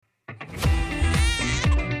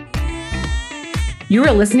You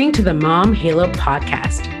are listening to the Mom Halo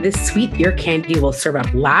podcast. This sweet ear candy will serve up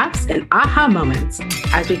laughs and aha moments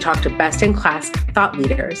as we talk to best-in-class thought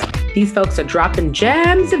leaders. These folks are dropping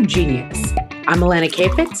gems of genius. I'm Alana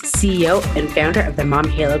Kafitz, CEO and founder of the Mom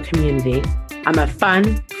Halo community. I'm a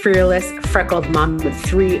fun, fearless, freckled mom with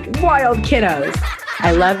 3 wild kiddos.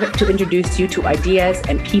 I love to introduce you to ideas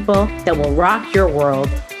and people that will rock your world,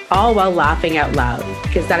 all while laughing out loud,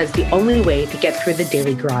 because that is the only way to get through the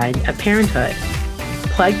daily grind of parenthood.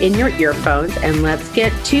 Plug in your earphones and let's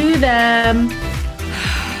get to them.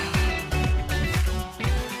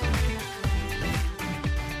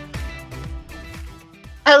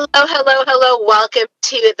 Hello. Welcome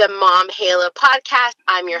to the Mom Halo podcast.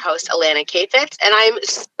 I'm your host, Alana Kafitz, and I'm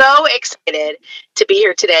so excited to be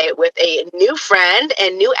here today with a new friend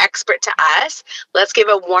and new expert to us. Let's give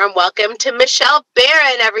a warm welcome to Michelle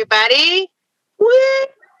Barron, everybody.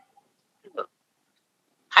 Woo!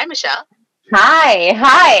 Hi, Michelle.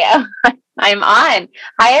 Hi. I'm on.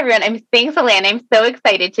 Hi, everyone. Thanks, Alana. I'm so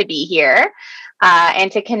excited to be here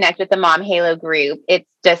and to connect with the Mom Halo group. It's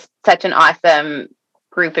just such an awesome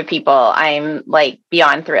group of people. I'm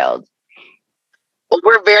beyond thrilled. Well,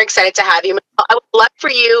 we're very excited to have you. I would love for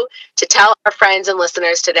you to tell our friends and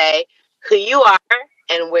listeners today who you are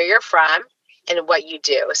and where you're from and what you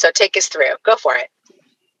do. So take us through. Go for it.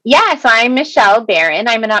 Yeah, so I'm Michelle Barron.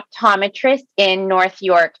 I'm an optometrist in North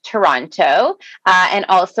York, Toronto, and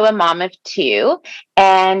also a mom of 2.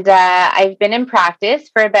 And I've been in practice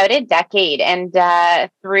for about a decade. And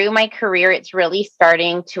through my career, it's really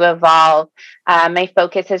starting to evolve. My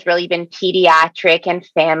focus has really been pediatric and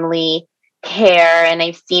family care. And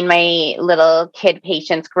I've seen my little kid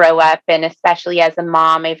patients grow up. And especially as a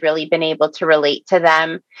mom, I've really been able to relate to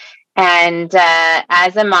them. And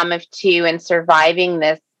as a mom of 2 and surviving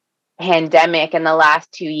this pandemic in the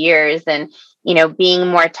last 2 years and being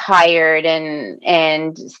more tired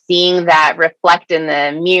and seeing that reflect in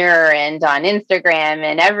the mirror and on Instagram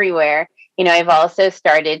and everywhere, I've also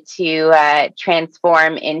started to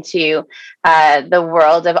transform into the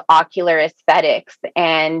world of ocular aesthetics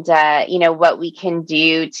and what we can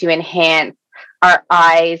do to enhance our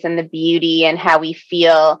eyes and the beauty and how we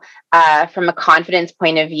feel from a confidence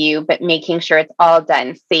point of view, but making sure it's all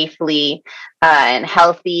done safely and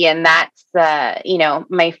healthy. And that's,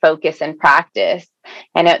 my focus and practice.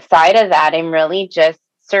 And outside of that, I'm really just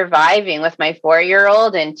surviving with my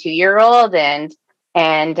 4-year-old and 2-year-old and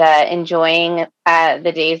enjoying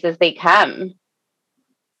the days as they come.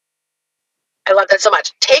 I love that so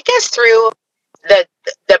much. Take us through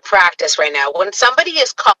the practice right now. When somebody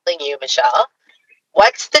is calling you, Michelle,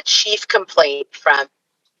 what's the chief complaint from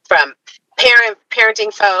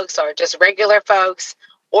parenting folks or just regular folks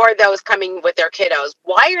or those coming with their kiddos?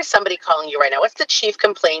 Why is somebody calling you right now? What's the chief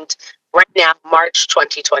complaint right now, March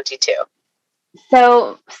 2022?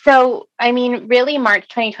 So really March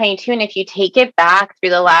 2022, and if you take it back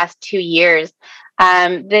through the last 2 years,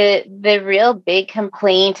 the real big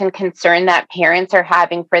complaint and concern that parents are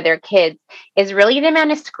having for their kids is really the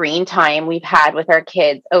amount of screen time we've had with our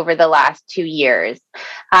kids over the last 2 years.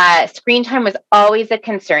 Screen time was always a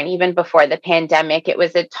concern, even before the pandemic. It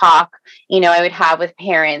was a talk, I would have with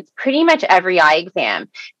parents pretty much every eye exam,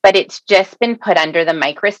 but it's just been put under the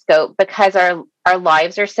microscope because our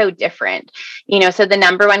lives are so different. So the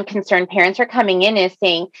number one concern parents are coming in is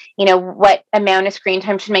saying, what amount of screen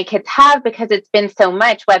time should my kids have? Because it's been so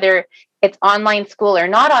much, whether it's online school or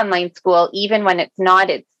not online school, even when it's not,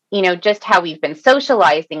 it's, just how we've been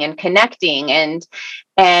socializing and connecting. And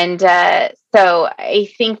so I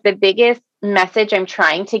think the biggest message I'm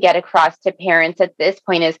trying to get across to parents at this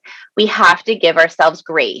point is we have to give ourselves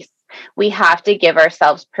grace. We have to give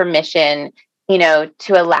ourselves permission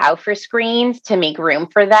to allow for screens, to make room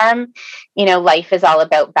for them. Life is all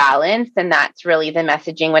about balance. And that's really the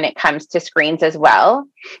messaging when it comes to screens as well.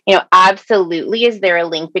 Absolutely. Is there a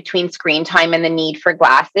link between screen time and the need for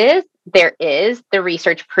glasses? There is. The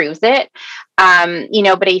research proves it.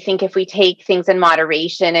 But I think if we take things in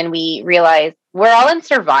moderation and we realize we're all in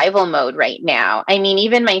survival mode right now. I mean,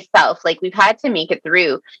 even myself, we've had to make it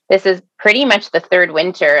through. This is pretty much the 3rd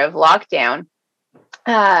winter of lockdown.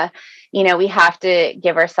 We have to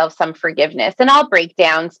give ourselves some forgiveness, and I'll break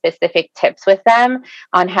down specific tips with them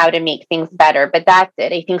on how to make things better. But that's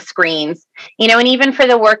it. I think screens, and even for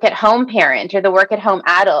the work at home parent or the work at home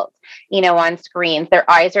adult, on screens, their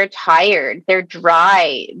eyes are tired, they're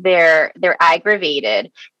dry, they're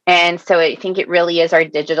aggravated. And so I think it really is our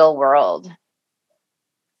digital world.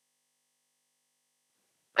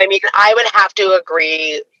 I mean, I would have to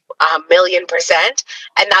agree 1,000,000%.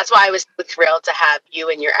 And that's why I was so thrilled to have you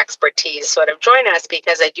and your expertise sort of join us,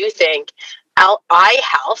 because I do think eye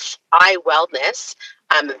health, eye wellness,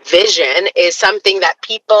 vision is something that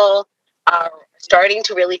people are starting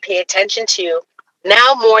to really pay attention to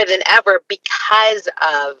now more than ever because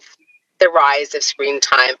of the rise of screen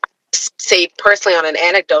time. Say personally, on an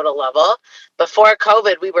anecdotal level, before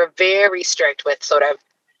COVID, we were very strict with sort of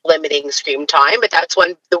limiting screen time, but that's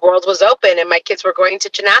when the world was open and my kids were going to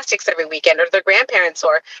gymnastics every weekend or their grandparents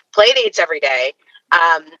or play dates every day.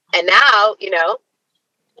 And now,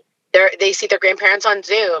 they see their grandparents on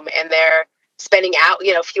Zoom and they're spending out,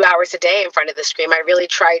 a few hours a day in front of the screen. I really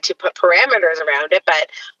try to put parameters around it, but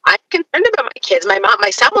I'm concerned about my kids. My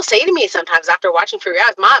son will say to me sometimes after watching for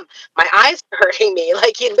hours, "Mom, my eyes are hurting me."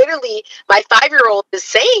 Like he literally, my 5-year-old is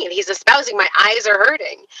saying, he's espousing, "My eyes are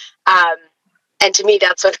hurting." And to me,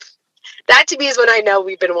 that to me is when I know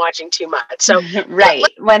we've been watching too much. So Right,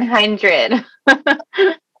 100.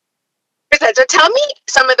 so tell me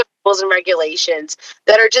some of the rules and regulations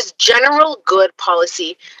that are just general good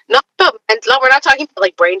policy. Not about mental. We're not talking about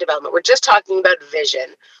like brain development. We're just talking about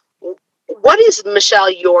vision. What is, Michelle,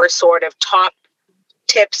 your sort of top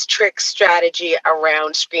tips, tricks, strategy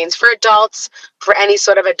around screens for adults, for any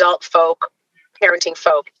sort of adult folk, parenting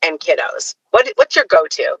folk, and kiddos? What's your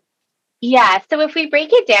go-to? Yeah. So if we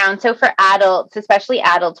break it down, so for adults, especially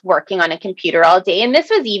adults working on a computer all day, and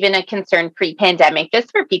this was even a concern pre-pandemic,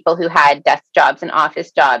 just for people who had desk jobs and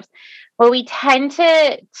office jobs, what we tend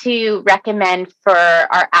to recommend for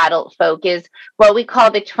our adult folk is what we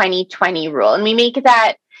call the 2020 rule. And we make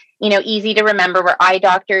that, easy to remember. We're eye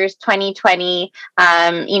doctors, 2020.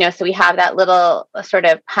 So we have that little sort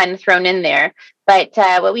of pun thrown in there. But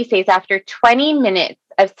what we say is after 20 minutes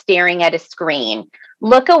of staring at a screen,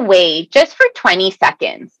 look away just for 20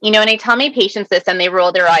 seconds. And I tell my patients this and they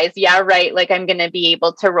roll their eyes. Yeah, right. Like I'm going to be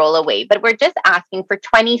able to roll away, but we're just asking for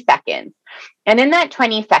 20 seconds. And in that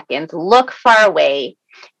 20 seconds, look far away,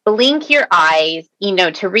 blink your eyes,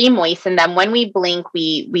 to re-moisten them. When we blink,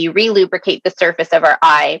 we re-lubricate the surface of our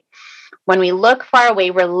eye. When we look far away,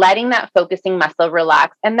 we're letting that focusing muscle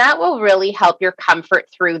relax, and that will really help your comfort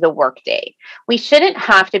through the workday. We shouldn't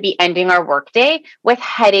have to be ending our workday with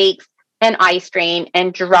headaches and eye strain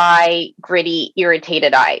and dry, gritty,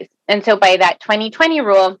 irritated eyes. And so by that 2020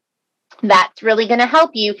 rule, that's really going to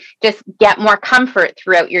help you just get more comfort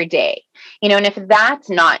throughout your day. And if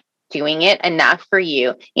that's not doing it enough for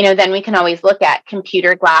you, then we can always look at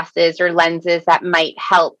computer glasses or lenses that might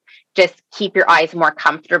help just keep your eyes more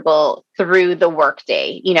comfortable through the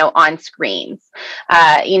workday, on screens.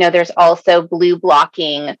 There's also blue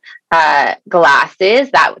blocking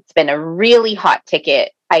glasses. That's been a really hot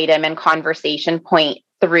ticket item and conversation point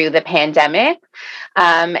through the pandemic.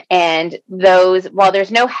 And those, while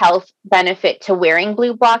there's no health benefit to wearing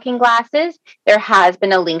blue blocking glasses, there has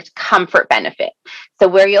been a linked comfort benefit. So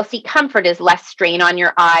where you'll see comfort is less strain on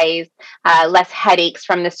your eyes, less headaches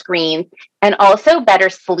from the screen, and also better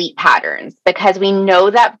sleep patterns, because we know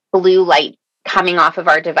that blue light coming off of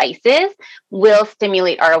our devices will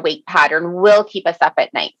stimulate our awake pattern, will keep us up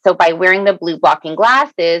at night. So by wearing the blue blocking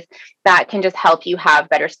glasses, that can just help you have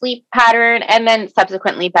better sleep pattern and then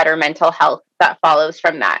subsequently better mental health that follows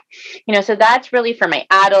from that. So that's really for my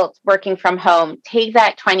adults working from home. Take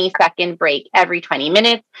that 20-second break every 20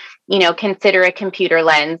 minutes, consider a computer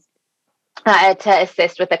lens to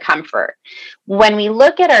assist with the comfort. When we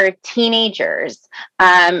look at our teenagers,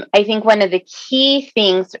 I think one of the key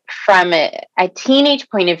things from a teenage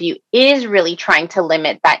point of view is really trying to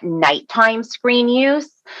limit that nighttime screen use,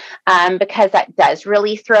 because that does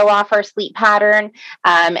really throw off our sleep pattern,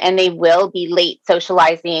 and they will be late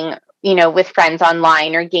socializing with friends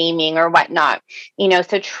online or gaming or whatnot,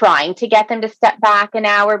 so trying to get them to step back an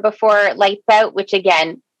hour before lights out, which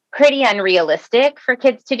again, pretty unrealistic for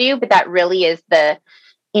kids to do, but that really is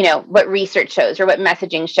what research shows or what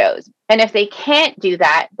messaging shows. And if they can't do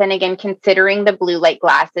that, then again, considering the blue light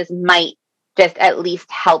glasses might just at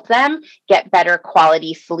least help them get better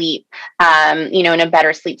quality sleep, in a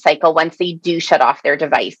better sleep cycle once they do shut off their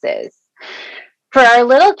devices. For our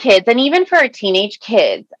little kids and even for our teenage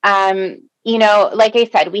kids, like I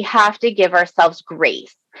said, we have to give ourselves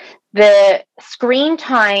grace. The screen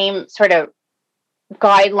time sort of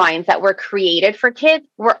guidelines that were created for kids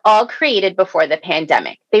were all created before the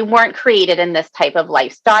pandemic. They weren't created in this type of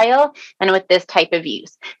lifestyle and with this type of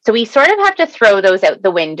use. So we sort of have to throw those out the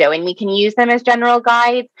window, and we can use them as general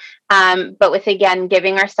guides, but with, again,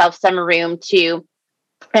 giving ourselves some room to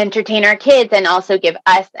entertain our kids and also give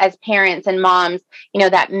us as parents and moms,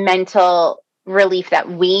 that mental relief that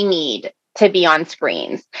we need to be on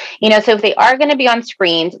screens. So if they are going to be on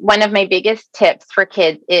screens, one of my biggest tips for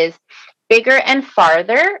kids is bigger and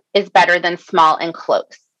farther is better than small and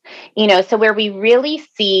close. So where we really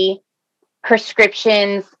see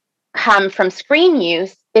prescriptions come from screen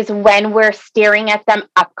use is when we're staring at them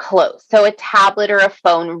up close. So a tablet or a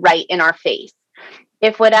phone right in our face.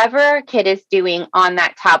 If whatever our kid is doing on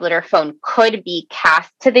that tablet or phone could be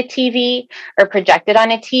cast to the TV or projected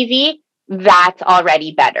on a TV, that's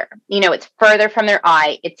already better. It's further from their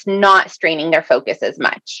eye. It's not straining their focus as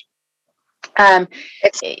much.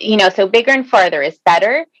 So bigger and farther is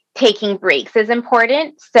better. Taking breaks is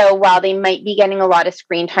important. So while they might be getting a lot of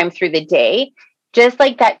screen time through the day, just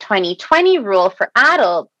like that 2020 rule for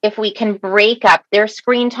adults, if we can break up their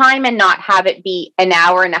screen time and not have it be an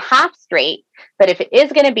hour and a half straight, but if it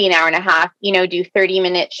is going to be an hour and a half, do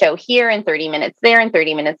 30-minute show here and 30 minutes there and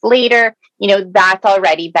 30 minutes later, that's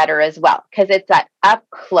already better as well, because it's that up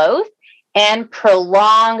close and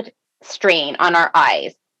prolonged strain on our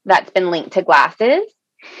eyes that's been linked to glasses.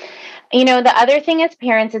 The other thing as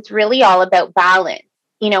parents, it's really all about balance.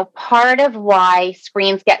 Part of why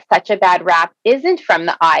screens get such a bad rap isn't from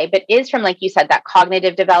the eye, but is from, like you said, that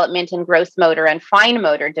cognitive development and gross motor and fine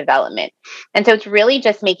motor development. And so it's really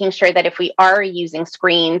just making sure that if we are using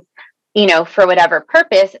screens, for whatever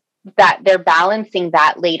purpose, that they're balancing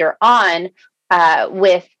that later on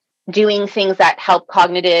with doing things that help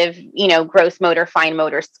cognitive, gross motor, fine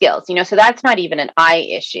motor skills, so that's not even an eye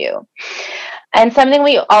issue. And something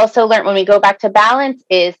we also learned when we go back to balance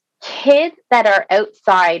is kids that are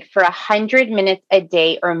outside for 100 minutes a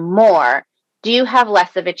day or more do have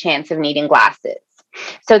less of a chance of needing glasses.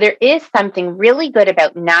 So there is something really good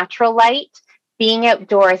about natural light, being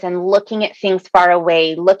outdoors and looking at things far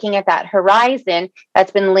away, looking at that horizon,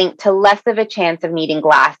 that's been linked to less of a chance of needing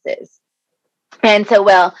glasses. And so,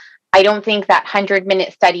 I don't think that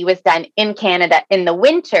 100-minute study was done in Canada in the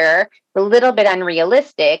winter, a little bit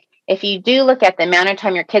unrealistic. If you do look at the amount of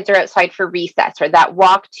time your kids are outside for recess or that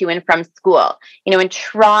walk to and from school, and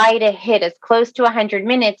try to hit as close to 100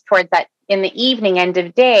 minutes towards that in the evening, end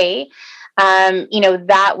of day,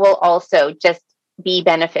 that will also just be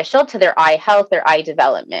beneficial to their eye health, their eye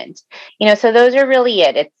development. So those are really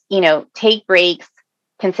it. It's, take breaks,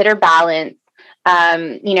 consider balance,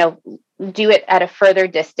 do it at a further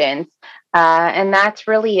distance. And that's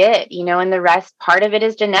really it, and the rest, part of it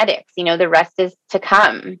is genetics, the rest is to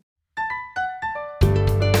come.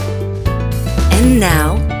 And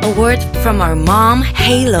now, a word from our Mom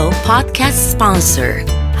Halo podcast sponsor.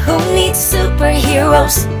 Who needs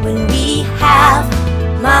superheroes when we have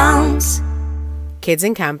moms? Kids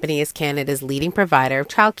 & Company is Canada's leading provider of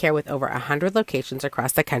childcare with over 100 locations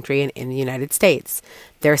across the country and in the United States.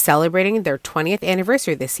 They're celebrating their 20th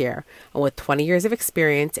anniversary this year, and with 20 years of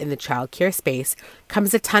experience in the childcare space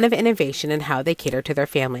comes a ton of innovation in how they cater to their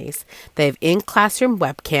families. They have in-classroom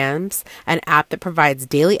webcams, an app that provides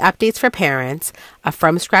daily updates for parents, a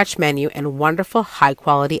from-scratch menu, and wonderful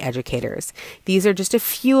high-quality educators. These are just a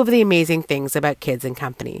few of the amazing things about Kids &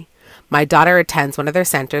 Company. My daughter attends one of their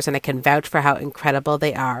centers, and I can vouch for how incredible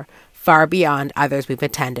they are, far beyond others we've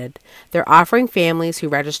attended. They're offering families who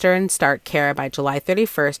register and start care by July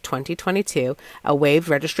 31st, 2022, a waived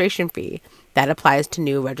registration fee. That applies to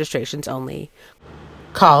new registrations only.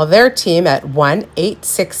 Call their team at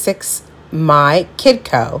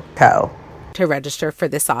 1-866-MY-KIDCO to register for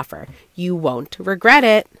this offer. You won't regret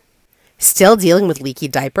it. Still dealing with leaky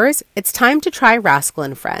diapers? It's time to try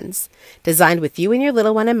Rascal & Friends. Designed with you and your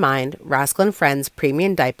little one in mind, Rascal & Friends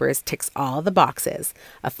premium diapers ticks all the boxes.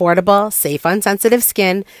 Affordable, safe on sensitive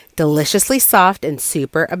skin, deliciously soft, and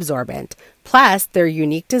super absorbent. Plus, their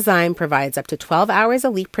unique design provides up to 12 hours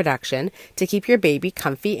of leak protection to keep your baby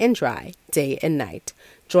comfy and dry, day and night.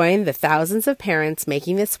 Join the thousands of parents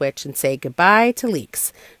making the switch and say goodbye to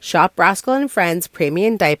leaks. Shop Rascal & Friends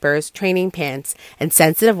premium diapers, training pants, and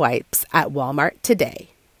sensitive wipes at Walmart today.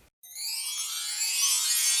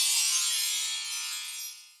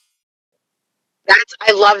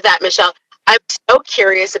 I love that, Michelle. I'm so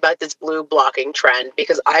curious about this blue blocking trend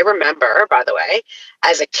because I remember, by the way,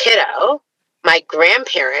 as a kiddo, my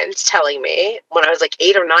grandparents telling me when I was like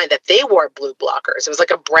 8 or 9 that they wore blue blockers. It was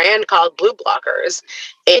like a brand called Blue Blockers,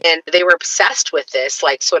 and they were obsessed with this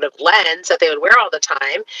like sort of lens that they would wear all the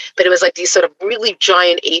time. But it was like these sort of really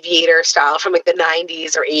giant aviator style from like the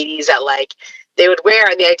 90s or 80s that like they would wear,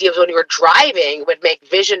 and the idea of when you were driving would make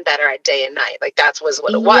vision better at day and night. Like that was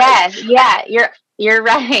what it was. Yes, yeah, you're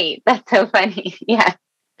right. That's so funny. Yeah.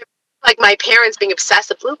 Like my parents being obsessed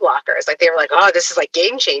with blue blockers, like they were like, "Oh, this is like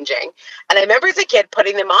game changing." And I remember as a kid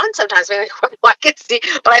putting them on sometimes, being like, well, I could see,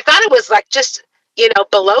 but I thought it was like just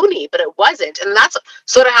baloney, but it wasn't. And that's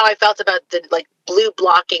sort of how I felt about the like blue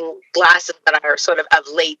blocking glasses that are sort of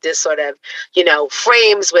late. This sort of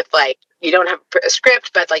frames with like you don't have a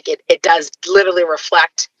script, but like it does literally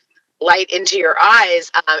reflect light into your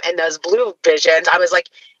eyes and those blue visions. I was like,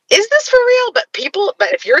 is this for real? But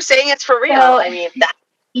if you're saying it's for real, So, I mean, that.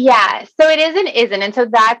 yeah, so it isn't. And so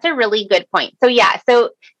that's a really good point. So yeah, so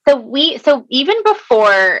even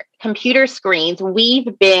before computer screens,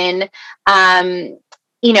 we've been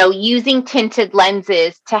using tinted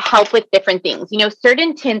lenses to help with different things.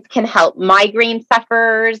 Certain tints can help migraine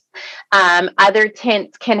sufferers. Other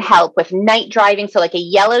tints can help with night driving. So like a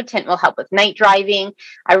yellow tint will help with night driving.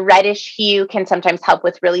 A reddish hue can sometimes help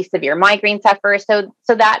with really severe migraine sufferers. So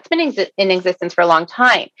that's been in existence for a long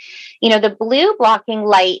time. The blue blocking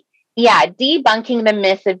light, yeah, debunking the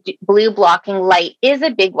myth of blue blocking light is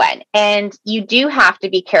a big one. And you do have to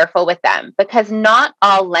be careful with them because not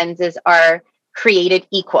all lenses are created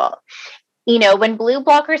equal. When blue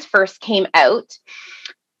blockers first came out,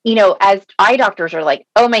 as eye doctors are like,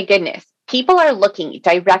 oh my goodness, people are looking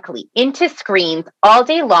directly into screens all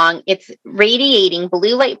day long. It's radiating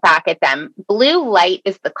blue light back at them. Blue light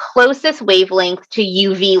is the closest wavelength to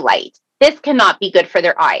UV light. This cannot be good for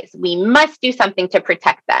their eyes. We must do something to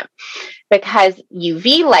protect them because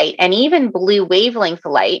UV light and even blue wavelength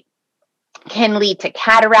light can lead to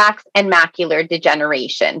cataracts and macular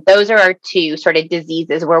degeneration. Those are our two sort of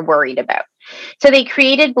diseases we're worried about. So they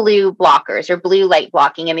created blue blockers or blue light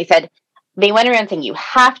blocking, and they went around saying you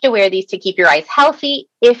have to wear these to keep your eyes healthy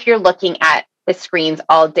if you're looking at the screens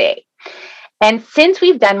all day. And since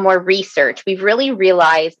we've done more research, we've really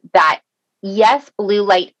realized that yes, blue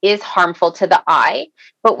light is harmful to the eye,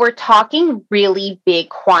 but we're talking really big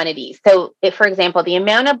quantities. So if, for example, the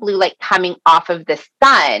amount of blue light coming off of the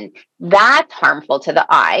sun, that's harmful to the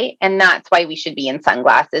eye. And that's why we should be in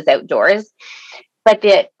sunglasses outdoors. But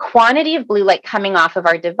the quantity of blue light coming off of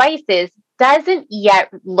our devices doesn't yet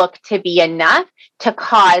look to be enough to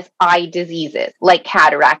cause eye diseases like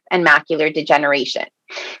cataract and macular degeneration.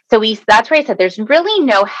 So that's where I said there's really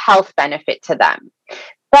no health benefit to them.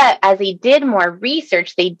 But as they did more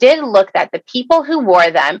research, they did look that the people who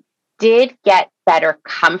wore them did get better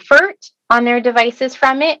comfort on their devices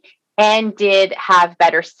from it and did have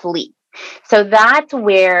better sleep. So that's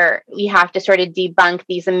where we have to sort of debunk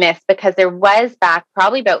these myths, because there was back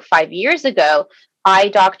probably about 5 years ago, eye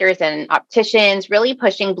doctors and opticians really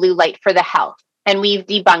pushing blue light for the health. And we've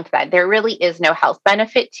debunked that. There really is no health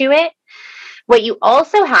benefit to it. What you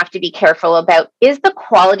also have to be careful about is the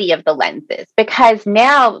quality of the lenses, because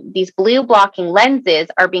now these blue blocking lenses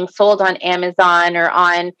are being sold on Amazon or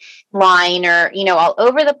online or, all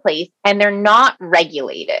over the place, and they're not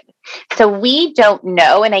regulated. So we don't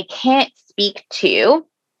know, and I can't speak to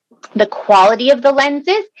the quality of the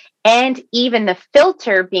lenses and even the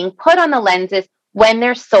filter being put on the lenses when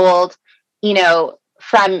they're sold,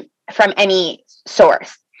 from any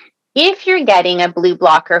source. If you're getting a blue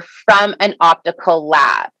blocker from an optical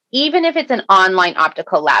lab, even if it's an online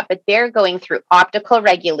optical lab, but they're going through optical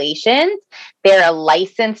regulations, they're a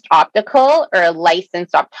licensed optical or a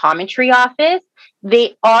licensed optometry office,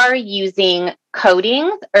 they are using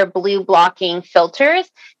coatings or blue blocking filters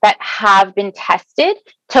that have been tested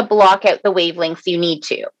to block out the wavelengths you need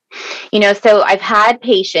to. So I've had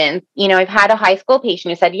patients, I've had a high school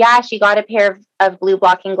patient who said, yeah, she got a pair of blue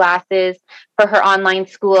blocking glasses for her online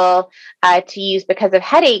school to use because of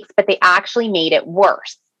headaches, but they actually made it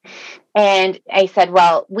worse. And I said,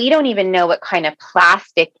 well, we don't even know what kind of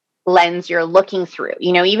plastic lens you're looking through,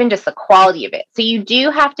 even just the quality of it. So you do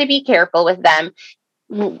have to be careful with them.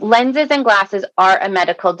 Lenses and glasses are a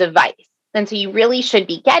medical device. And so you really should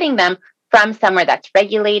be getting them from somewhere that's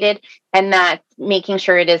regulated and that's making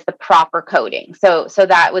sure it is the proper coating. So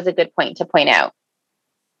that was a good point to point out.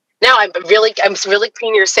 No, I'm really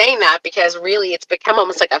clean you're saying that, because really it's become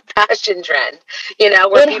almost like a fashion trend,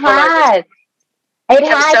 where people are just. It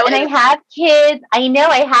has, and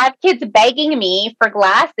I have kids begging me for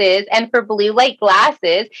glasses and for blue light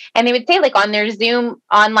glasses, and they would say, like, on their Zoom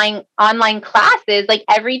online classes, like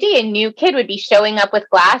every day a new kid would be showing up with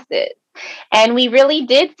glasses. And we really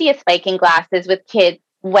did see a spike in glasses with kids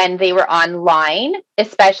when they were online,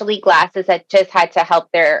 especially glasses that just had to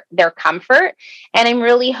help their comfort. And I'm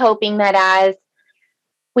really hoping that as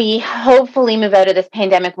we hopefully move out of this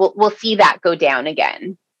pandemic, we'll see that go down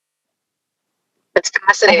again. It's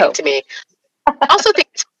fascinating to me. I also think,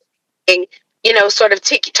 sort of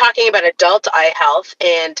talking about adult eye health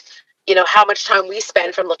and, how much time we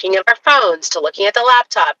spend from looking at our phones to looking at the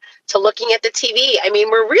laptop to looking at the TV. I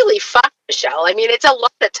mean, we're really fucked, Michelle. I mean, it's a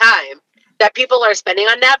lot of time that people are spending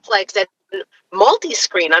on Netflix and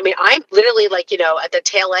multi-screen. I mean, I'm literally like, at the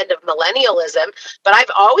tail end of millennialism, but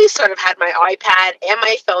I've always sort of had my iPad and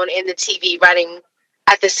my phone and the TV running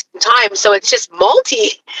at the same time. So it's just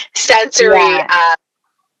multi-sensory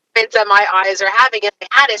that my eyes are having. And I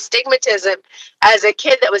had astigmatism as a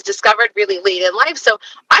kid that was discovered really late in life. So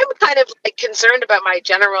I'm kind of like concerned about my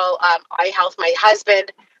general eye health. My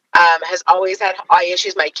husband has always had eye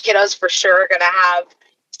issues. My kiddos for sure are going to have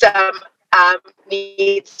some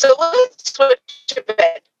needs. So let's switch a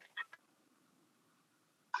bit.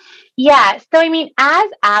 Yeah. So, I mean, as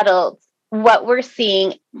adults, what we're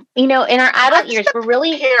seeing, in our adult years, we're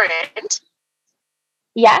really parent.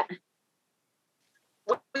 Yeah.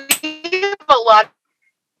 We have a lot.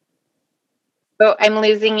 Oh, I'm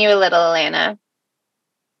losing you a little, Alana.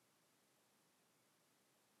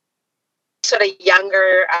 Sort of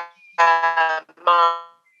younger mom.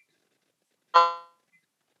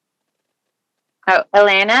 Oh,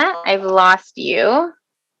 Alana, I've lost you.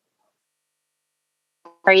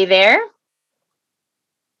 Are you there?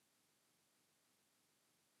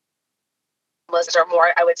 Or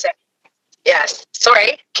more, I would say. Yes.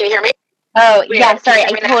 Sorry. Can you hear me? Oh, yeah. Sorry.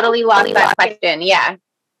 I totally lost that question. Yeah.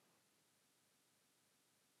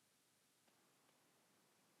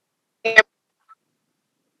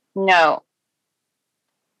 No.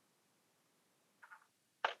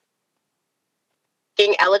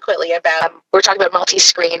 Eloquently about, we're talking about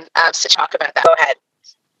multi-screen, to talk about that. Go ahead.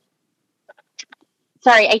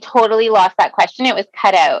 Sorry, I totally lost that question. It was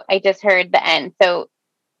cut out. I just heard the end. So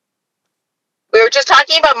we were just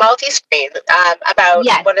talking about multi-screen, about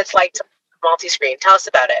yes. What it's like to multi-screen. Tell us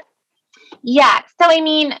about it. Yeah. So, I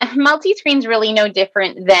mean, multi-screen is really no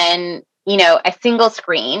different than, a single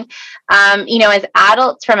screen. As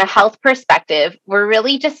adults, from a health perspective, we're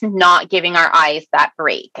really just not giving our eyes that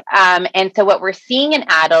break. And so what we're seeing in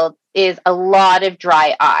adults is a lot of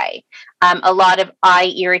dry eye, a lot of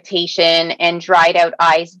eye irritation and dried out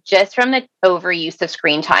eyes just from the overuse of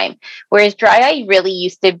screen time. Whereas dry eye really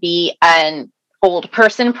used to be an old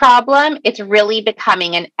person problem, it's really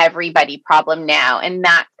becoming an everybody problem now. And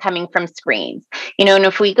that's coming from screens. And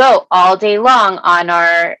if we go all day long on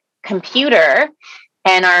our computer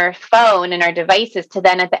and our phone and our devices to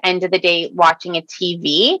then at the end of the day watching a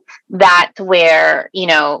TV, that's where,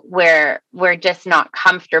 we're just not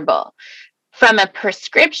comfortable. From a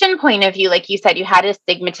prescription point of view, like you said, you had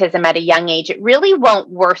astigmatism at a young age, it really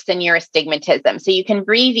won't worsen your astigmatism. So you can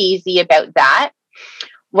breathe easy about that.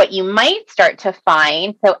 What you might start to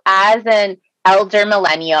find, so as an elder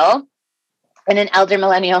millennial, and an elder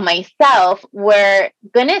millennial myself, we're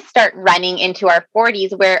going to start running into our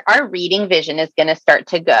 40s where our reading vision is going to start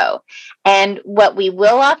to go. And what we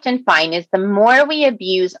will often find is the more we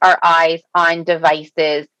abuse our eyes on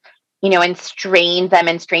devices, and strain them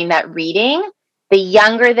and strain that reading, the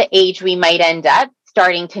younger the age we might end up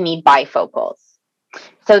starting to need bifocals.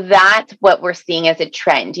 So that's what we're seeing as a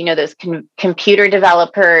trend. Those computer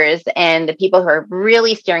developers and the people who are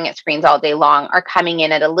really staring at screens all day long are coming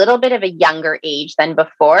in at a little bit of a younger age than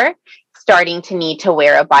before, starting to need to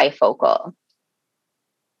wear a bifocal.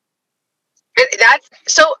 That's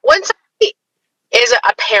so when somebody is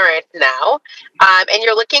a parent now, and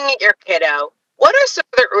you're looking at your kiddo, what are some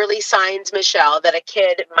of the early signs, Michelle, that a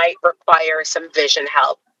kid might require some vision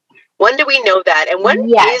help? When do we know that? And when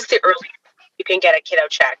is the earliest you can get a kiddo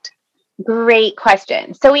checked? Great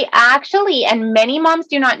question. So we actually, and many moms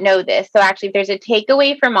do not know this, so actually if there's a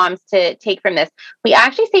takeaway for moms to take from this, we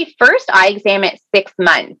actually say first eye exam at 6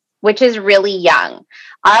 months, which is really young.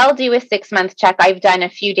 I'll do a 6-month check. I've done a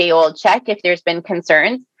few day old check if there's been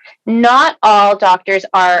concerns. Not all doctors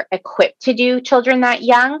are equipped to do children that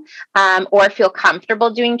young, or feel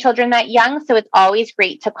comfortable doing children that young. So it's always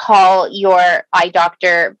great to call your eye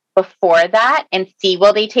doctor before that and see,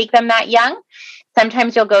 will they take them that young?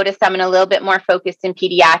 Sometimes you'll go to someone a little bit more focused in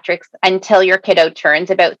pediatrics until your kiddo turns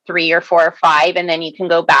about 3 or 4 or 5, and then you can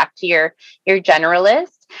go back to your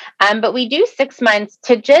generalist. But we do 6 months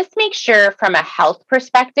to just make sure from a health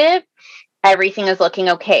perspective, everything is looking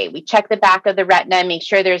okay. We check the back of the retina, make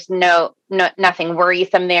sure there's nothing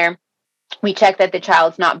worrisome there. We check that the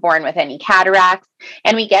child's not born with any cataracts,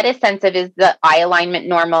 and we get a sense of, is the eye alignment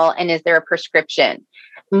normal and is there a prescription?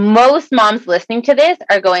 Most moms listening to this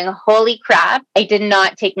are going, holy crap, I did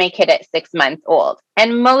not take my kid at 6 months old.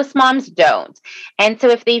 And most moms don't. And so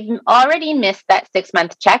if they've already missed that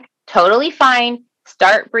 6-month check, totally fine.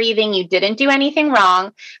 Start breathing. You didn't do anything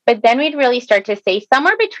wrong. But then we'd really start to say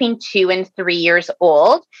somewhere between 2 and 3 years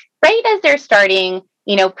old, right as they're starting,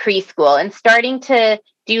 preschool and starting to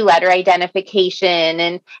do letter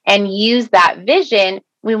identification and use that vision,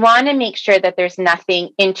 we want to make sure that there's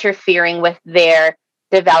nothing interfering with their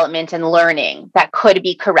development and learning that could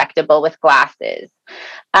be correctable with glasses.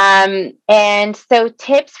 And so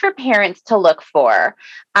tips for parents to look for,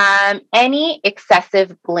 any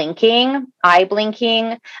excessive blinking, eye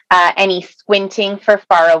blinking, any squinting for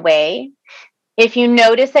far away. If you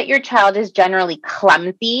notice that your child is generally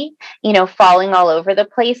clumsy, falling all over the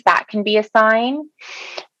place, that can be a sign.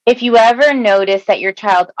 If you ever notice that your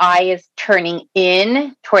child's eye is turning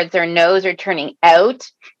in towards their nose or turning out,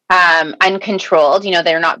 uncontrolled,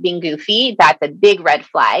 they're not being goofy, that's a big red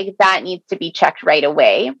flag. That needs to be checked right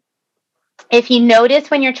away. If you notice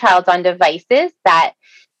when your child's on devices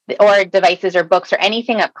or books or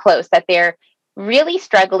anything up close, that they're really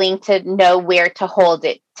struggling to know where to hold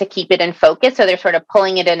it to keep it in focus. So they're sort of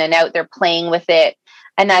pulling it in and out, they're playing with it.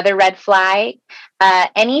 Another red flag,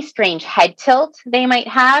 any strange head tilt they might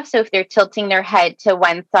have. So if they're tilting their head to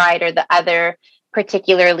one side or the other,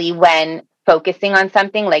 particularly when focusing on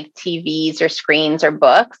something like TVs or screens or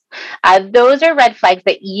books, those are red flags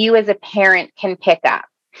that you as a parent can pick up.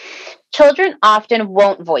 Children often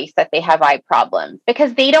won't voice that they have eye problems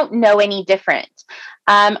because they don't know any different.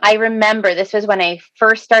 I remember this was when I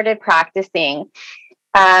first started practicing.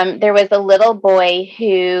 There was a little boy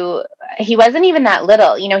who, he wasn't even that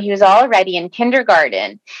little, he was already in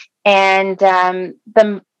kindergarten. And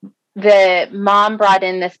the mom brought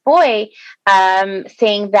in this boy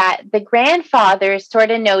saying that the grandfather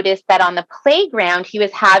sort of noticed that on the playground, he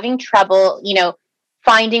was having trouble,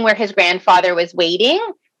 finding where his grandfather was waiting,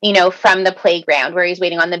 from the playground where he's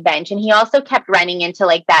waiting on the bench. And he also kept running into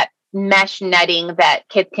like that mesh netting that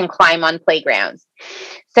kids can climb on playgrounds.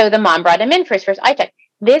 So the mom brought him in for his first eye check.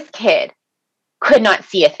 This kid could not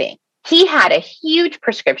see a thing. He had a huge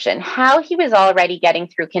prescription. How he was already getting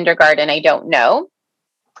through kindergarten, I don't know.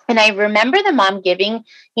 And I remember the mom giving,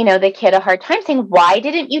 the kid a hard time saying, why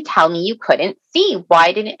didn't you tell me you couldn't see?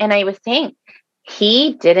 And I was saying,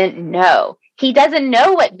 he didn't know. He doesn't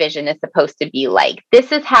know what vision is supposed to be like.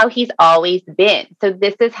 This is how he's always been. So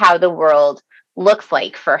this is how the world looks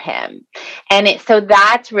like for him. And so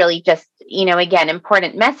that's really just, again,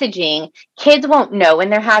 important messaging. Kids won't know when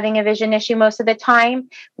they're having a vision issue most of the time.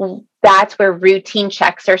 That's where routine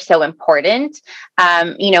checks are so important,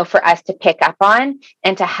 for us to pick up on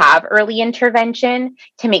and to have early intervention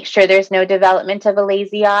to make sure there's no development of a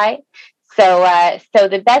lazy eye. So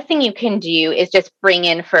the best thing you can do is just bring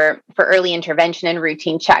in for early intervention and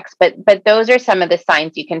routine checks. But those are some of the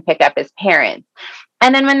signs you can pick up as parents.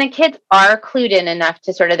 And then when the kids are clued in enough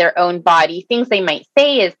to sort of their own body, things they might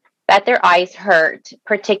say is that their eyes hurt,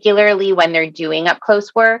 particularly when they're doing up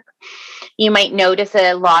close work. You might notice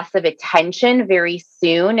a loss of attention very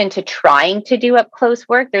soon into trying to do up close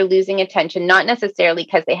work. They're losing attention, not necessarily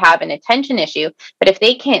because they have an attention issue, but if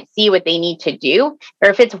they can't see what they need to do, or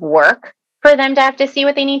if it's work for them to have to see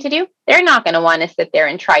what they need to do, they're not going to want to sit there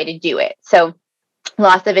and try to do it. So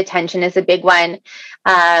loss of attention is a big one.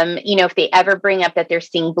 If they ever bring up that they're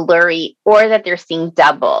seeing blurry or that they're seeing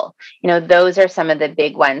double, those are some of the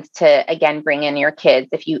big ones to, again, bring in your kids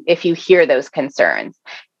if you hear those concerns.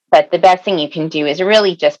 But the best thing you can do is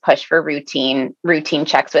really just push for routine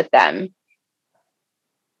checks with them.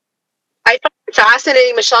 I find it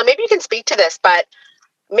fascinating, Michelle. Maybe you can speak to this, but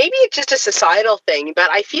maybe it's just a societal thing, but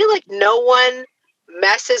I feel like no one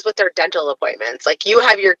messes with their dental appointments. Like, you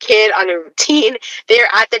have your kid on a routine, they're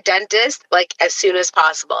at the dentist like as soon as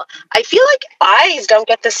possible. I feel like eyes don't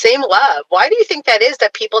get the same love. Why do you think that is,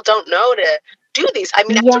 that people don't know to do these? I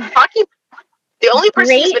mean, after talking, the only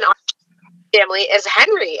person who's been on family is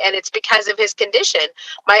Henry, and it's because of his condition.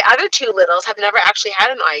 My other two littles have never actually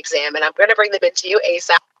had an eye exam, and I'm going to bring them into you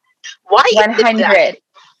ASAP. Why 100?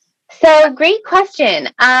 So great question.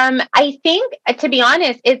 I think, to be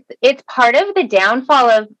honest, it's part of the downfall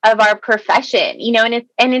of our profession,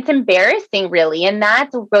 and it's embarrassing, really. And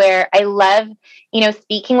that's where I love,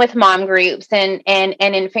 speaking with mom groups and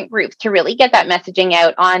infant groups to really get that messaging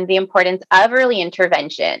out on the importance of early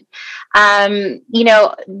intervention.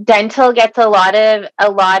 Dental gets a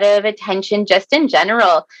lot of attention just in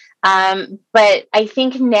general. But I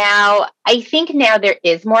think now there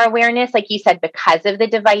is more awareness, like you said, because of the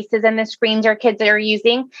devices and the screens our kids are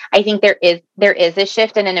using. I think there is a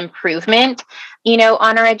shift and an improvement,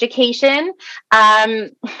 on our education.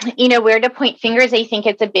 Where to point fingers, I think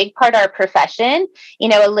it's a big part of our profession,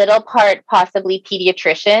 a little part possibly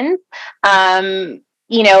pediatricians,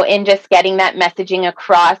 in just getting that messaging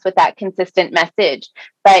across with that consistent message.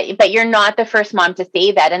 But you're not the first mom to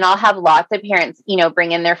say that. And I'll have lots of parents,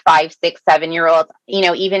 bring in their 5, 6, 7-year-olds,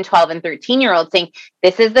 even 12 and 13-year-olds saying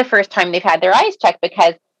this is the first time they've had their eyes checked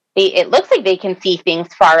because it looks like they can see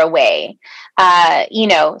things far away. So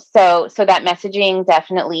that messaging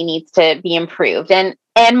definitely needs to be improved.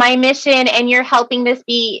 And my mission, and you're helping this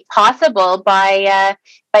be possible by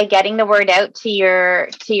getting the word out to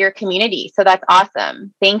your community. So that's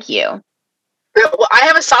awesome. Thank you. Well, I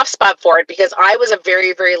have a soft spot for it because I was a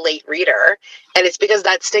very, very late reader. And it's because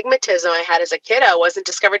that stigmatism I had as a kiddo wasn't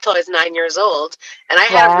discovered till I was 9 years old. And I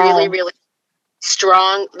had a really, Wow. really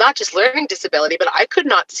strong, not just learning disability, but I could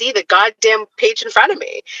not see the goddamn page in front of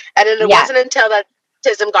me. And then it Yeah. wasn't until that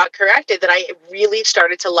autism got corrected that I really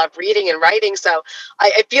started to love reading and writing. So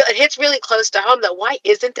I feel it hits really close to home that why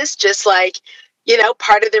isn't this just like,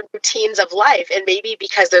 part of the routines of life? And maybe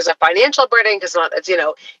because there's a financial burden, because not,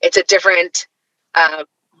 it's a different, I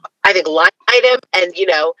think, line item, and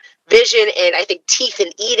vision, and I think teeth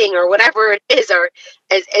and eating or whatever it is, or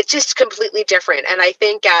it's just completely different. And I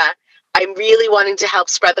think I'm really wanting to help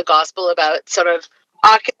spread the gospel about sort of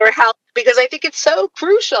ocular health, because I think it's so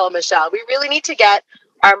crucial, Michelle. We really need to get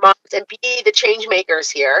our moms and be the change makers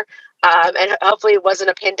here. And hopefully it wasn't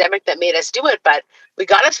a pandemic that made us do it, but we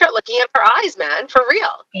got to start looking at our eyes, man, for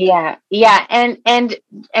real. Yeah.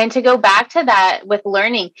 And to go back to that with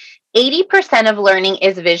learning, 80% of learning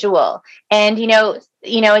is visual. And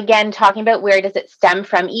again, talking about where does it stem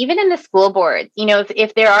from, even in the school boards,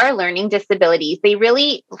 if there are learning disabilities, they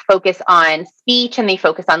really focus on speech and they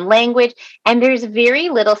focus on language, and there's very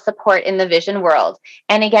little support in the vision world.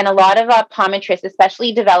 And again, a lot of optometrists,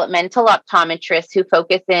 especially developmental optometrists, who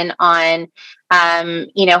focus in on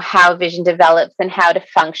how vision develops and how to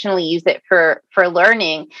functionally use it for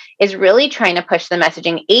learning, is really trying to push the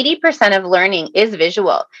messaging. 80% of learning is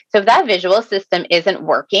visual. So if that visual system isn't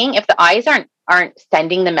working, if the eyes aren't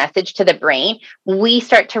sending the message to the brain, we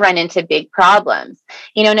start to run into big problems.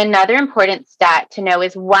 And another important stat to know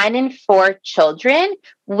is 1 in 4 children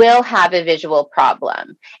will have a visual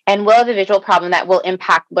problem, and will have a visual problem that will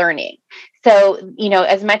impact learning. So,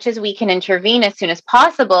 as much as we can intervene as soon as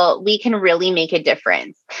possible, we can really make a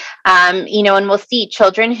difference. And we'll see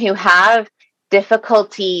children who have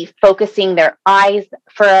difficulty focusing their eyes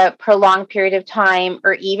for a prolonged period of time,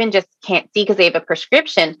 or even just can't see because they have a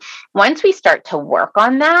prescription. Once we start to work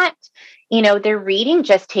on that, their reading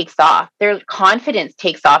just takes off, their confidence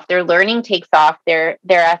takes off, their learning takes off, their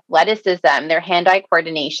athleticism, their hand-eye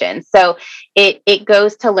coordination. So it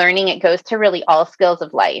goes to learning, it goes to really all skills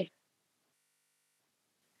of life.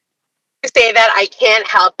 Say that I can't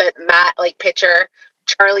help but picture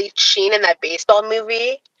Charlie Sheen in that baseball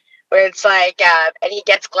movie where it's like, and he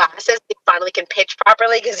gets glasses. He finally can pitch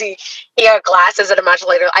properly because he got glasses at a much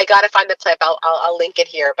later. I gotta find the clip. I'll link it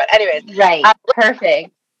here. But anyways, right,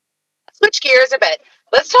 perfect. Switch gears a bit.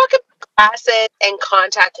 Let's talk about glasses and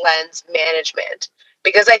contact lens management,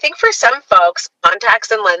 because I think for some folks,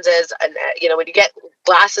 contacts and lenses, and when you get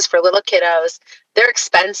glasses for little kiddos, they're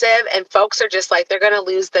expensive, and folks are just like, they're going to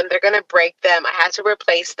lose them, they're going to break them, I had to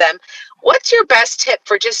replace them. What's your best tip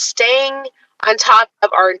for just staying on top of,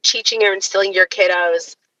 or teaching or instilling your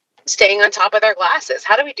kiddos staying on top of their glasses?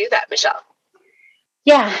 How do we do that, Michelle?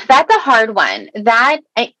 Yeah, that's a hard one. A lot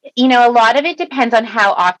of it depends on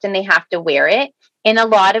how often they have to wear it. In a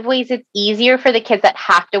lot of ways, it's easier for the kids that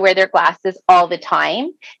have to wear their glasses all the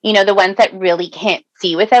time. The ones that really can't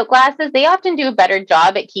see without glasses, they often do a better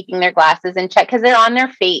job at keeping their glasses in check because they're on their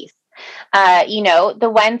face.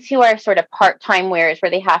 The ones who are sort of part-time wearers,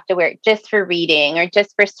 where they have to wear it just for reading or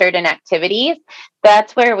just for certain activities,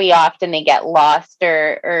 that's where they get lost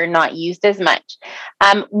or not used as much.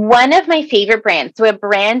 One of my favorite brands, so a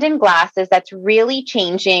brand in glasses that's really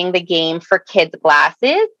changing the game for kids'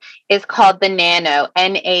 glasses, is called the Nano,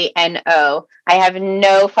 Nano. I have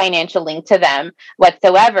no financial link to them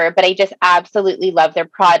whatsoever, but I just absolutely love their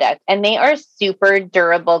product. And they are super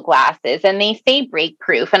durable glasses, and they say break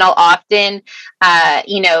proof. And I'll often,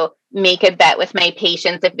 make a bet with my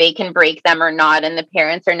patients if they can break them or not. And the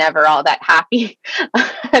parents are never all that happy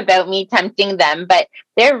about me tempting them, but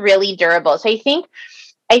they're really durable. So I think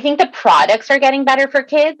the products are getting better for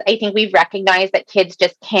kids. I think we've recognized that kids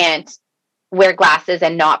just can't wear glasses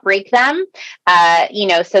and not break them.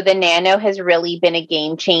 So the Nano has really been a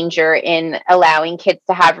game changer in allowing kids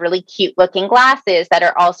to have really cute looking glasses that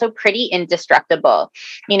are also pretty indestructible.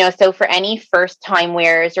 So for any first time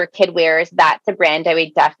wearers or kid wearers, that's a brand I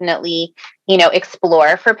would definitely,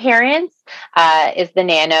 explore for parents, is the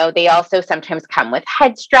Nano. They also sometimes come with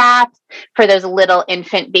head straps for those little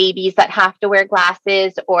infant babies that have to wear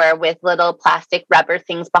glasses, or with little plastic rubber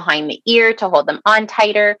things behind the ear to hold them on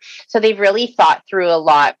tighter. So they've really thought through a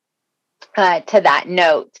lot to that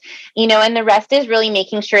note, and the rest is really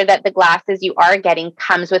making sure that the glasses you are getting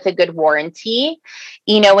comes with a good warranty.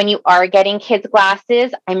 When you are getting kids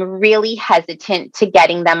glasses, I'm really hesitant to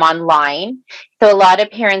getting them online. So a lot of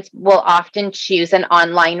parents will often choose an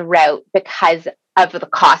online route because of the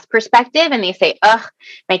cost perspective. And they say, ugh,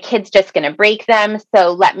 my kid's just going to break them.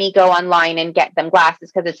 So let me go online and get them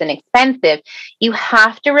glasses because it's inexpensive. You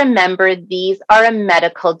have to remember these are a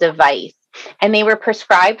medical device. And they were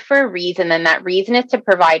prescribed for a reason, and that reason is to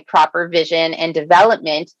provide proper vision and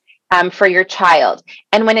development for your child.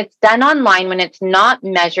 And when it's done online, when it's not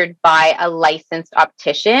measured by a licensed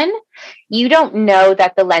optician, you don't know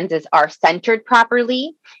that the lenses are centered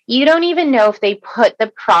properly. You don't even know if they put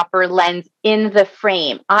the proper lens in the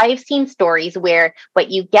frame. I've seen stories where what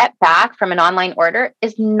you get back from an online order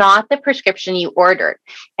is not the prescription you ordered.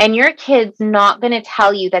 And your kid's not going to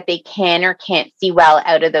tell you that they can or can't see well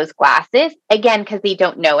out of those glasses, again, because they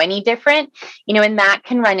don't know any different, and that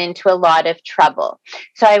can run into a lot of trouble.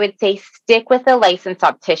 So I would say stick with a licensed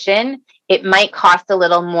optician. It might cost a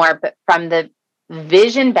little more, but from the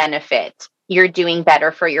vision benefit, you're doing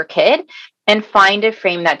better for your kid. And find a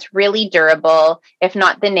frame that's really durable. If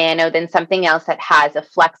not the nano, then something else that has a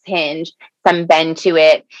flex hinge, some bend to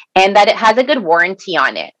it, and that it has a good warranty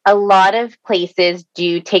on it. A lot of places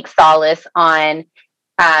do take solace on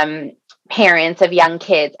parents of young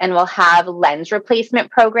kids and will have lens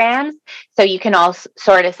replacement programs. So you can also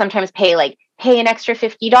sort of sometimes pay an extra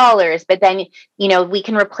 $50, but then, we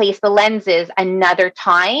can replace the lenses another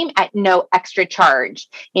time at no extra charge,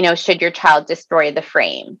 should your child destroy the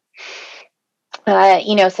frame.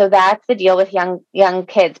 So that's the deal with young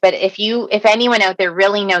kids. But if anyone out there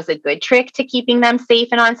really knows a good trick to keeping them safe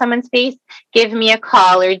and on someone's face, give me a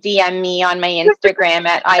call or DM me on my Instagram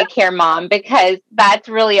at iCareMom, because that's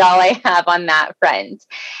really all I have on that front.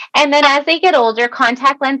 And then as they get older,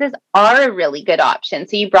 contact lenses are a really good option.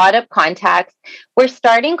 So you brought up contacts. We're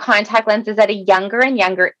starting contact lenses at a younger and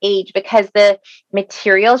younger age because the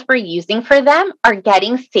materials we're using for them are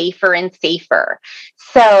getting safer and safer.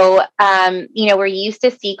 So, we're used to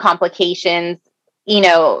see complications,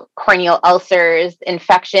 corneal ulcers,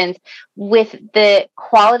 infections. With the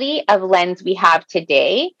quality of lens we have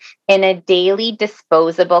today in a daily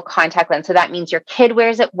disposable contact lens. So that means your kid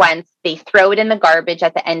wears it once, they throw it in the garbage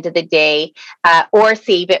at the end of the day, or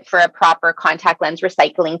save it for a proper contact lens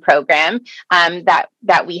recycling program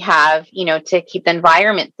that we have, to keep the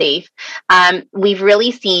environment safe. We've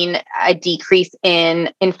really seen a decrease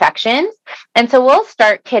in infections. And so we'll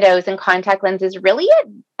start kiddos in contact lenses really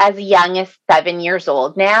as young as 7 years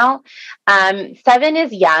old now. 7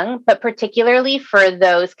 is young, but particularly for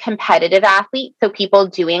those competitive athletes, so people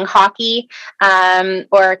doing hockey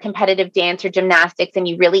or competitive dance or gymnastics, and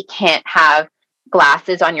you really can't have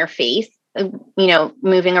glasses on your face,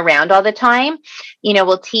 moving around all the time,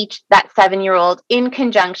 we'll teach that 7-year-old in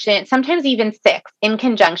conjunction, sometimes even 6, in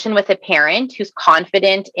conjunction with a parent who's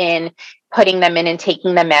confident in putting them in and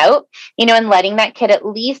taking them out, and letting that kid at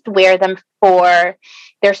least wear them for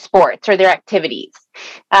their sports or their activities,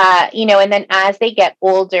 and then as they get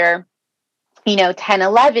older, 10,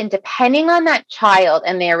 11, depending on that child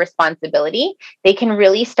and their responsibility, they can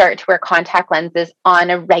really start to wear contact lenses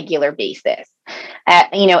on a regular basis,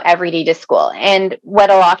 every day to school. And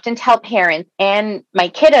what I'll often tell parents and my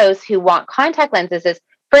kiddos who want contact lenses is,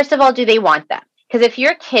 first of all, do they want them? Because if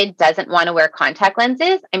your kid doesn't want to wear contact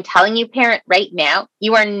lenses, I'm telling you, parent, right now,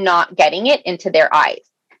 you are not getting it into their eyes.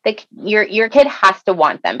 Your kid has to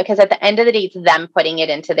want them, because at the end of the day, it's them putting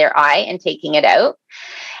it into their eye and taking it out.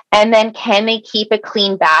 And then can they keep a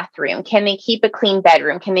clean bathroom? Can they keep a clean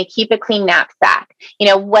bedroom? Can they keep a clean knapsack?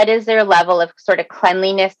 What is their level of sort of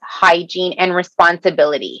cleanliness, hygiene, and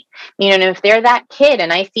responsibility? And if they're that kid,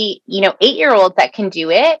 and I see, 8-year-olds that can do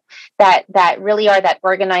it, that really are that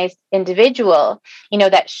organized individual,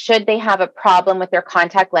 that should they have a problem with their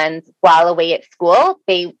contact lens while away at school,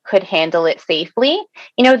 they could handle it safely,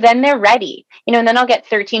 then they're ready, and then I'll get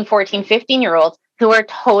 13, 14, 15-year-olds who are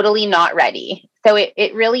totally not ready. So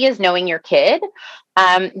it really is knowing your kid.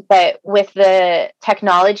 But with the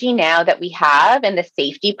technology now that we have and the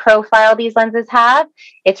safety profile these lenses have,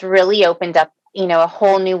 it's really opened up, a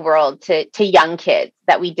whole new world to young kids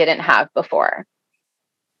that we didn't have before.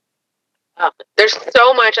 There's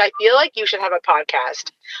so much. I feel like you should have a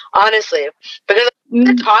podcast, honestly, because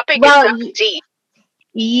the topic is so deep.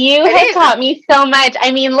 You have taught me so much.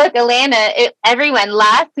 I mean, look, Alana, everyone,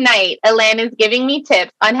 last night, Alana's giving me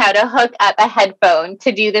tips on how to hook up a headphone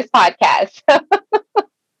to do this podcast. But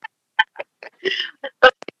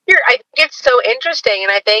I think it's so interesting.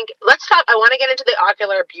 And I think, let's talk, I want to get into the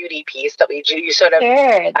ocular beauty piece that you sort of.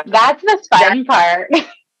 Sure, that's the fun part.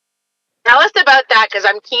 Tell us about that, because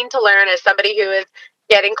I'm keen to learn as somebody who is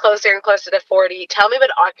getting closer and closer to 40. Tell me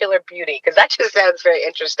about ocular beauty, because that just sounds very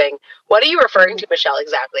interesting. What are you referring to, Michelle,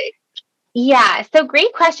 exactly? Yeah, so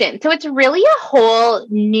great question. So it's really a whole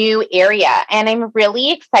new area, and I'm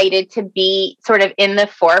really excited to be sort of in the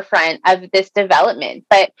forefront of this development.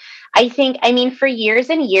 But I mean, for years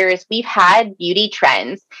and years, we've had beauty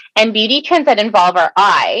trends that involve our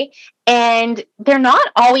eye, and they're not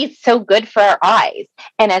always so good for our eyes.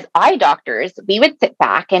 And as eye doctors, we would sit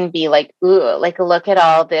back and be like, ooh, like look at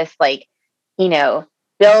all this, like, you know,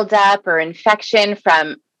 buildup or infection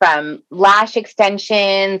from lash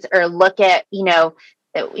extensions, or look at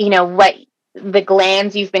what the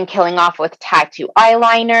glands you've been killing off with tattoo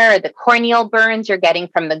eyeliner, or the corneal burns you're getting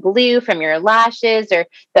from the glue from your lashes, or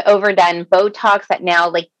the overdone Botox that now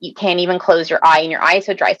like you can't even close your eye and your eye is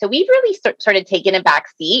so dry. So we've really sort of taken a back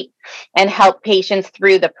seat and helped patients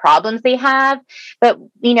through the problems they have. But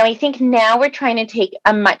I think now we're trying to take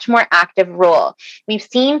a much more active role. We've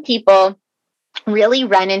seen people really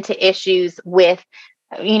run into issues with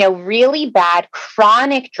really bad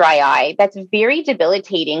chronic dry eye that's very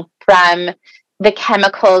debilitating from the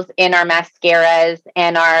chemicals in our mascaras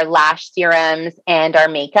and our lash serums and our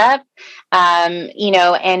makeup.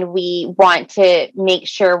 And we want to make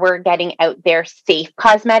sure we're getting out there safe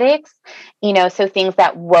cosmetics, so things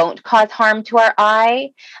that won't cause harm to our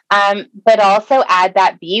eye, but also add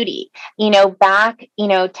that beauty. Back,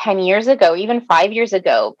 10 years ago, even 5 years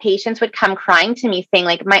ago, patients would come crying to me saying,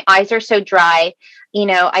 like, my eyes are so dry,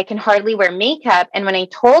 I can hardly wear makeup. And when I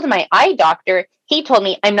told my eye doctor, he told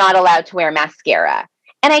me I'm not allowed to wear mascara.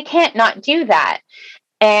 And I can't not do that.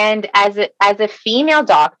 And as a female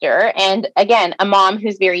doctor, and again, a mom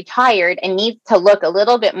who's very tired and needs to look a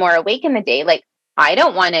little bit more awake in the day, like, I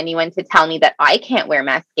don't want anyone to tell me that I can't wear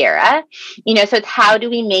mascara. So it's how do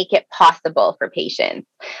we make it possible for patients?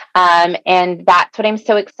 And that's what I'm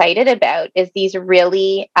so excited about, is these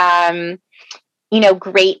really,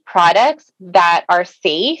 great products that are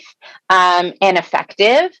safe and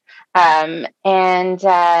effective.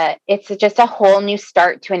 It's just a whole new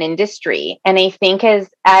start to an industry. And I think as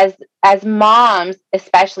moms,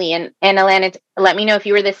 especially, and Alana, let me know if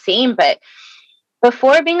you were the same, but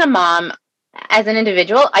before being a mom, as an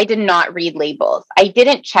individual, I did not read labels. I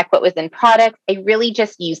didn't check what was in products. I really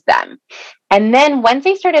just used them. And then once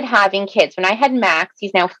I started having kids, when I had Max,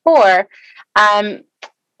 he's now 4,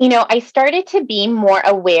 I started to be more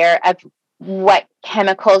aware of what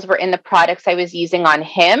chemicals were in the products I was using on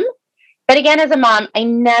him. But again, as a mom, I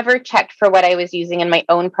never checked for what I was using in my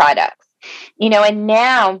own products, and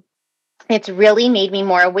now it's really made me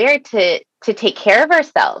more aware to take care of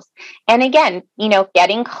ourselves. And again,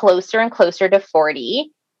 getting closer and closer to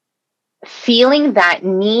 40, feeling that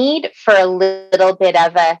need for a little bit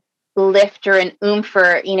of a lift or an oomph,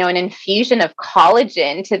 or an infusion of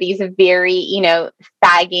collagen to these very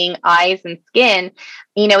sagging eyes and skin,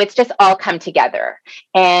 it's just all come together.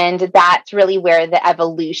 And that's really where the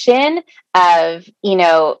evolution of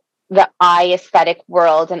the eye aesthetic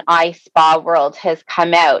world and eye spa world has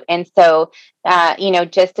come out. And so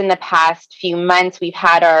just in the past few months, we've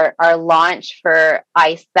had our launch for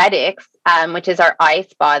aesthetics, which is our eye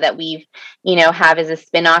spa that we've have as a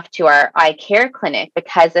spinoff to our eye care clinic,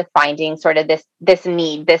 because of finding sort of this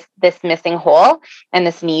need, this missing hole, and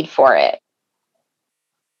this need for it.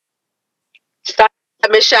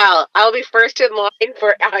 Michelle, I'll be first in line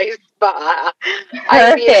for eye spa.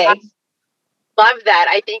 Perfect. I love that.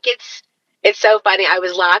 I think it's so funny. I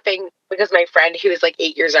was laughing because my friend, who is like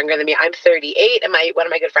 8 years younger than me, I'm 38, and one of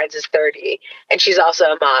my good friends is 30, and she's also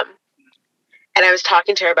a mom. And I was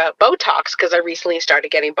talking to her about Botox, because I recently started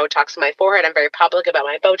getting Botox in my forehead. I'm very public about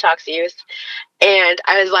my Botox use. And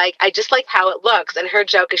I was like, I just like how it looks. And her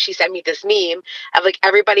joke is, she sent me this meme of like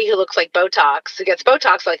everybody who looks like Botox, who gets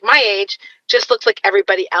Botox like my age, just looks like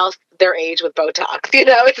everybody else their age with Botox.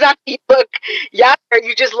 It's not you look younger,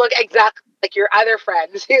 you just look exactly like your other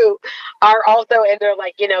friends who are also in their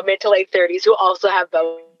mid to late 30s, who also have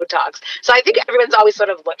Botox. So I think everyone's always sort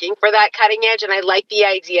of looking for that cutting edge. And I like the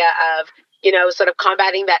idea of sort of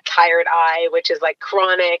combating that tired eye, which is like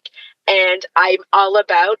chronic. And I'm all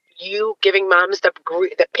about you giving moms the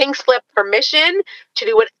pink slip permission to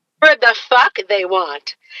do whatever the fuck they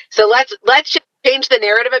want. So let's just change the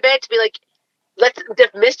narrative a bit to be like, let's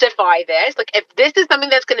demystify this. Like, if this is something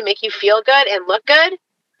that's going to make you feel good and look good,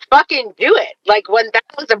 fucking do it. Like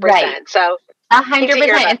 1000%. Right. So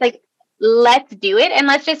 100%. It's like, let's do it, and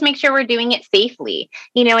let's just make sure we're doing it safely,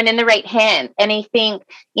 and in the right hands. And I think,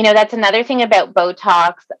 that's another thing about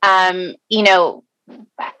Botox.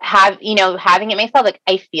 having it myself, like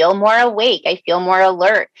I feel more awake, I feel more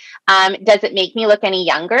alert. Does it make me look any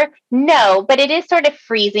younger? No, but it is sort of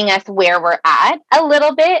freezing us where we're at a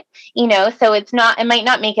little bit, so it might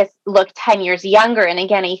not make us look 10 years younger. And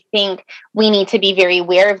again, I think we need to be very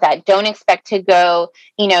aware of that. Don't expect to go,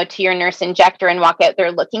 to your nurse injector and walk out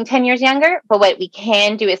there looking 10 years younger. But what we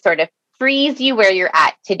can do is sort of freeze you where you're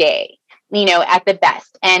at today, at the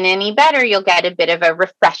best. And any better, you'll get a bit of a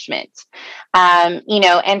refreshment.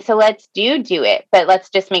 And so let's do it, but let's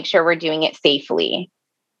just make sure we're doing it safely.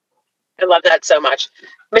 I love that so much.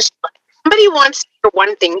 Michelle, if somebody wants to hear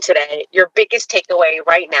one thing today, your biggest takeaway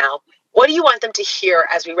right now, what do you want them to hear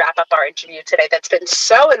as we wrap up our interview today that's been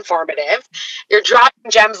so informative? You're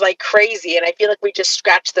dropping gems like crazy, and I feel like we just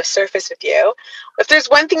scratched the surface with you. If there's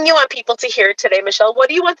one thing you want people to hear today, Michelle, what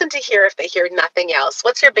do you want them to hear if they hear nothing else?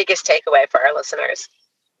 What's your biggest takeaway for our listeners?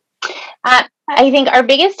 I think our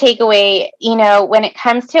biggest takeaway, when it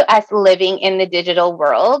comes to us living in the digital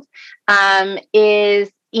world,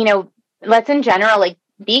 is, let's in general,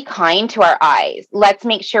 be kind to our eyes. Let's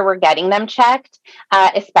make sure we're getting them checked,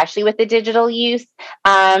 especially with the digital use,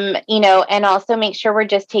 and also make sure we're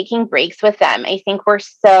just taking breaks with them. I think we're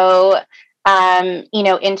so,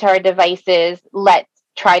 into our devices. Let's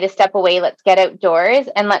try to step away. Let's get outdoors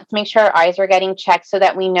and let's make sure our eyes are getting checked so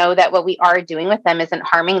that we know that what we are doing with them isn't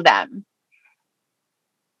harming them.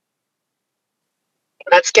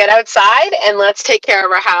 Let's get outside and let's take care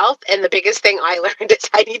of our health. And the biggest thing I learned is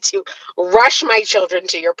I need to rush my children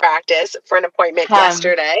to your practice for an appointment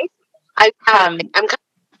yesterday. I'm kind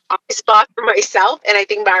of a spot for myself, and I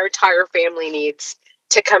think my entire family needs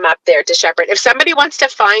to come up there to Shepherd. If somebody wants to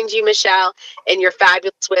find you, Michelle, and your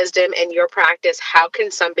fabulous wisdom and your practice, how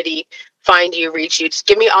can somebody find you, reach you? Just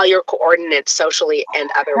give me all your coordinates socially and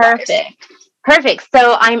otherwise. Perfect.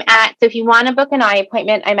 So if you want to book an eye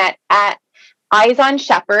appointment, I'm at Eyes on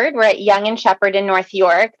Shepherd. We're at Yonge and Shepherd in North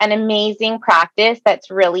York, an amazing practice that's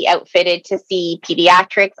really outfitted to see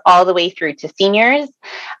pediatrics all the way through to seniors.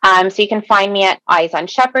 So you can find me at Eyes on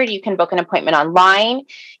Shepherd. You can book an appointment online.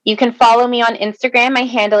 You can follow me on Instagram. My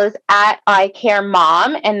handle is at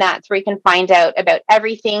EyeCareMom, and that's where you can find out about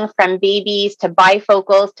everything from babies to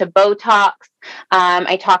bifocals to Botox.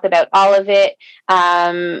 I talk about all of it,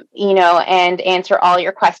 and answer all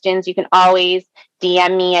your questions. You can always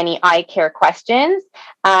DM me any eye care questions.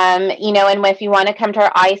 And if you want to come to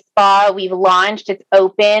our eye spa, we've launched, it's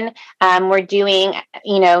open. We're doing,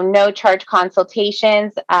 no charge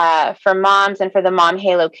consultations for moms and for the Mom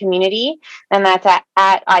Halo community. And that's at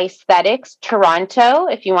Aesthetics Toronto,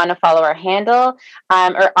 if you want to follow our handle,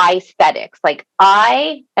 or Aesthetics, like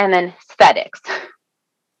I and then aesthetics.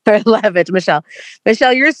 I love it, Michelle.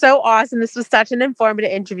 Michelle, you're so awesome. This was such an informative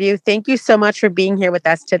interview. Thank you so much for being here with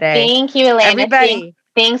us today. Thank you, Elena. Everybody.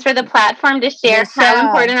 Thanks for the platform to share Michelle. how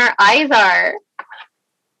important our eyes are.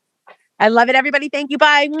 I love it, everybody. Thank you.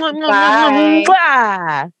 Bye.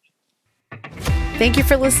 Bye. Thank you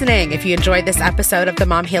for listening. If you enjoyed this episode of the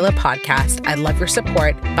Mom Halo podcast, I'd love your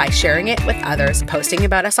support by sharing it with others, posting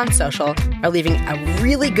about us on social, or leaving a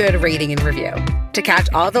really good rating and review. To catch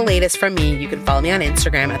all the latest from me, you can follow me on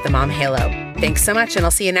Instagram at the Mom Halo. Thanks so much, and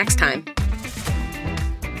I'll see you next time.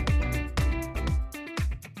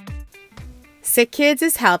 Sick Kids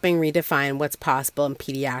is helping redefine what's possible in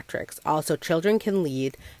pediatrics. Also, children can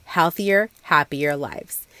lead healthier, happier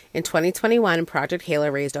lives. In 2021, Project Halo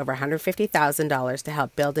raised over $150,000 to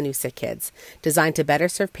help build a new Sick Kids, designed to better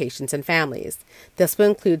serve patients and families. This will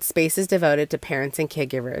include spaces devoted to parents and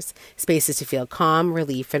caregivers, spaces to feel calm,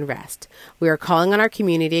 relief, and rest. We are calling on our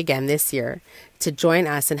community again this year to join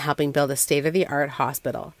us in helping build a state-of-the-art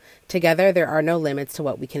hospital. Together, there are no limits to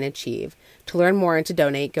what we can achieve. To learn more and to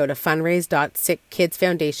donate, go to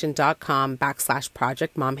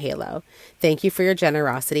fundraise.sickkidsfoundation.com/Project Mom Halo. Thank you for your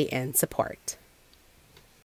generosity and support.